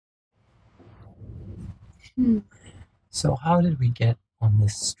So how did we get on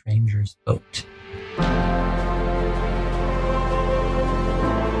this stranger's boat?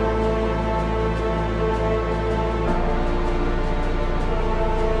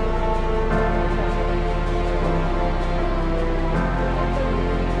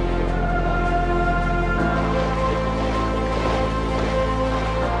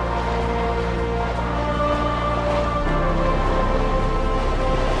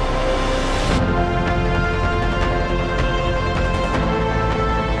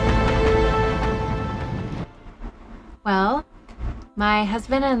 Well, my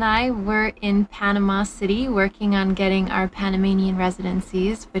husband and I were in Panama City working on getting our Panamanian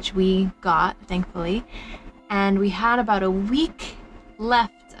residencies, which we got, thankfully. And we had about a week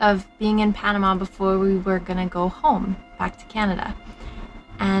left of being in Panama before we were gonna go home, back to Canada.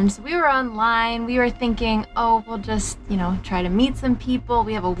 And so we were online, we were thinking, oh, we'll just, try to meet some people.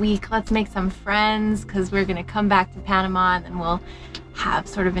 We have a week, let's make some friends, because we're gonna come back to Panama and then we'll have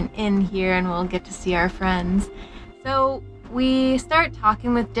sort of an inn here and we'll get to see our friends. So we start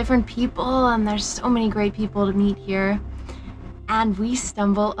talking with different people, and there's so many great people to meet here. And we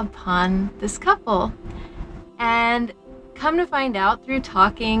stumble upon this couple. And come to find out through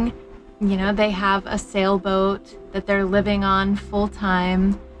talking, they have a sailboat that they're living on full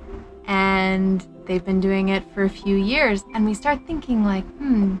time, and they've been doing it for a few years. And we start thinking like,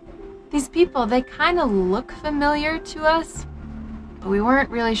 these people, they kind of look familiar to us, but we weren't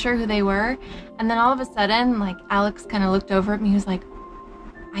really sure who they were. And then all of a sudden, Alex kind of looked over at me. He was like,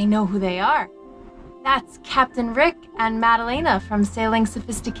 I know who they are. That's Captain Rick and Madalena from Sailing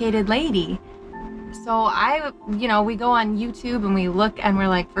Sophisticated Lady. So we go on YouTube and we look and we're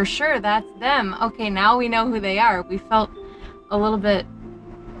like, for sure, that's them. Okay, now we know who they are. We felt a little bit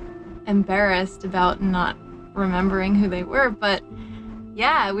embarrassed about not remembering who they were, but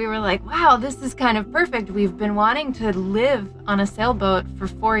yeah, we were like, wow, this is kind of perfect. We've been wanting to live on a sailboat for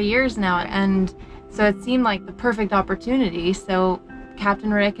 4 years now, and so it seemed like the perfect opportunity. So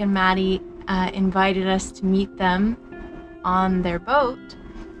Captain Rick and Maddie invited us to meet them on their boat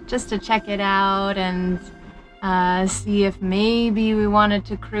just to check it out and see if maybe we wanted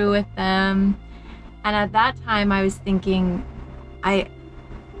to crew with them. And at that time I was thinking,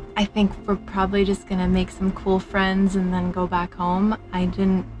 I think we're probably just gonna make some cool friends and then go back home. I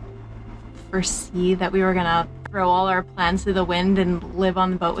didn't foresee that we were gonna throw all our plans to the wind and live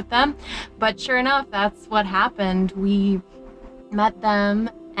on the boat with them. But sure enough, that's what happened. We met them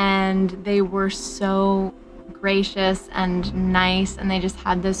and they were so gracious and nice, and they just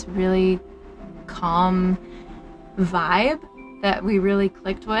had this really calm vibe that we really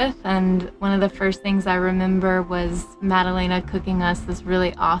clicked with. And one of the first things I remember was Madalena cooking us this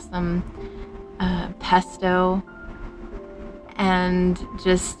really awesome pesto, and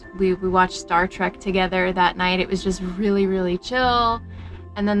just we watched Star Trek together that night. It was just really, really chill.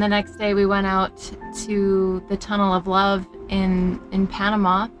 And then the next day we went out to the Tunnel of Love in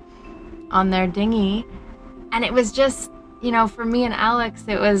Panama on their dinghy, and it was just, for me and Alex,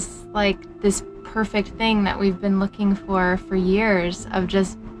 it was like this perfect thing that we've been looking for years, of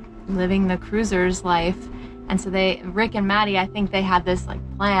just living the cruiser's life. And so Rick and Maddie, I think they had this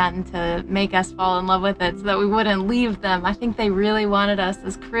plan to make us fall in love with it so that we wouldn't leave them. I think they really wanted us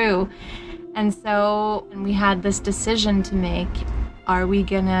as crew. And we had this decision to make. Are we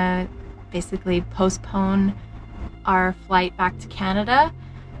gonna basically postpone our flight back to Canada,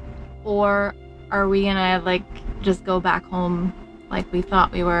 or are we gonna just go back home like we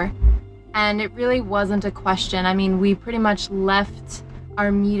thought we were? And it really wasn't a question. I mean, we pretty much left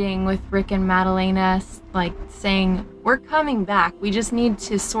our meeting with Rick and Madalena saying, we're coming back. We just need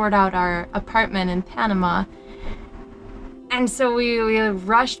to sort out our apartment in Panama. And so we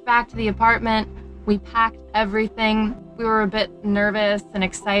rushed back to the apartment. We packed everything. We were a bit nervous and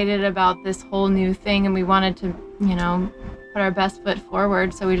excited about this whole new thing, and we wanted to, put our best foot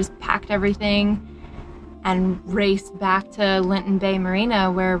forward. So we just packed everything and raced back to Linton Bay Marina,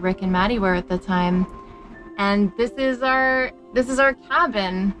 where Rick and Maddie were at the time. And this is our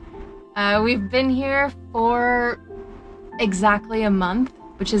cabin. We've been here for exactly a month,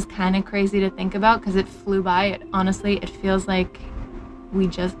 which is kind of crazy to think about because it flew by. Honestly, it feels like we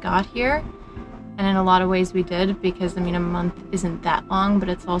just got here. And in a lot of ways we did, because a month isn't that long, but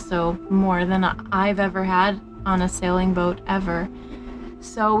it's also more than I've ever had on a sailing boat ever.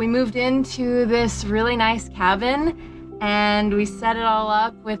 So we moved into this really nice cabin and we set it all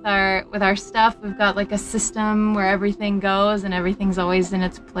up with our stuff. We've got a system where everything goes and everything's always in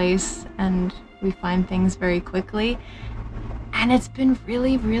its place, and we find things very quickly. And it's been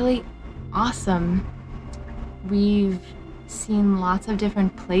really, really awesome. We've seen lots of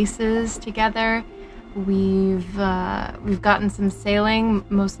different places together. we've gotten some sailing,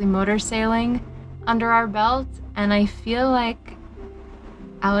 mostly motor sailing, under our belt, and I feel like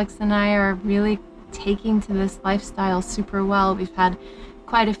Alex and I are really taking to this lifestyle super well. We've had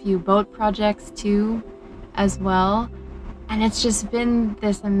quite a few boat projects too, as well, and it's just been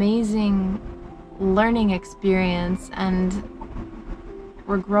this amazing learning experience, and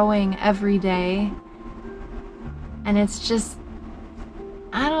we're growing every day, and it's just,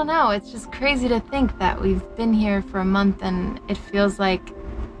 I don't know, it's just crazy to think that we've been here for a month and it feels like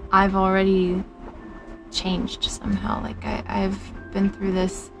I've already changed somehow. Like I've been through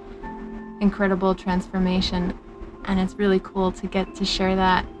this incredible transformation, and it's really cool to get to share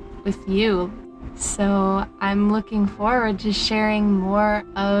that with you. So I'm looking forward to sharing more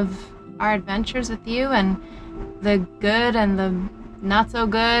of our adventures with you, and the good and the not so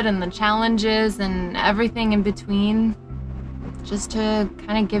good and the challenges and everything in between, just to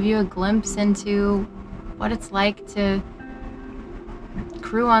kind of give you a glimpse into what it's like to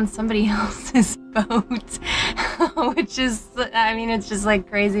crew on somebody else's boat. Which is, I mean, it's just like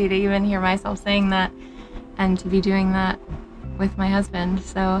crazy to even hear myself saying that and to be doing that with my husband.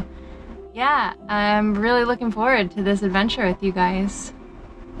 So yeah, I'm really looking forward to this adventure with you guys.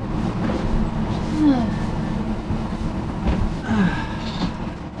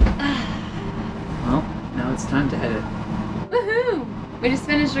 Well, now it's time to edit. Woohoo! We just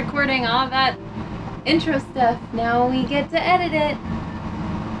finished recording all that intro stuff. Now we get to edit it.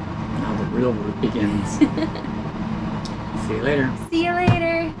 Now the real work begins. See you later. See you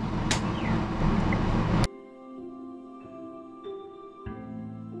later.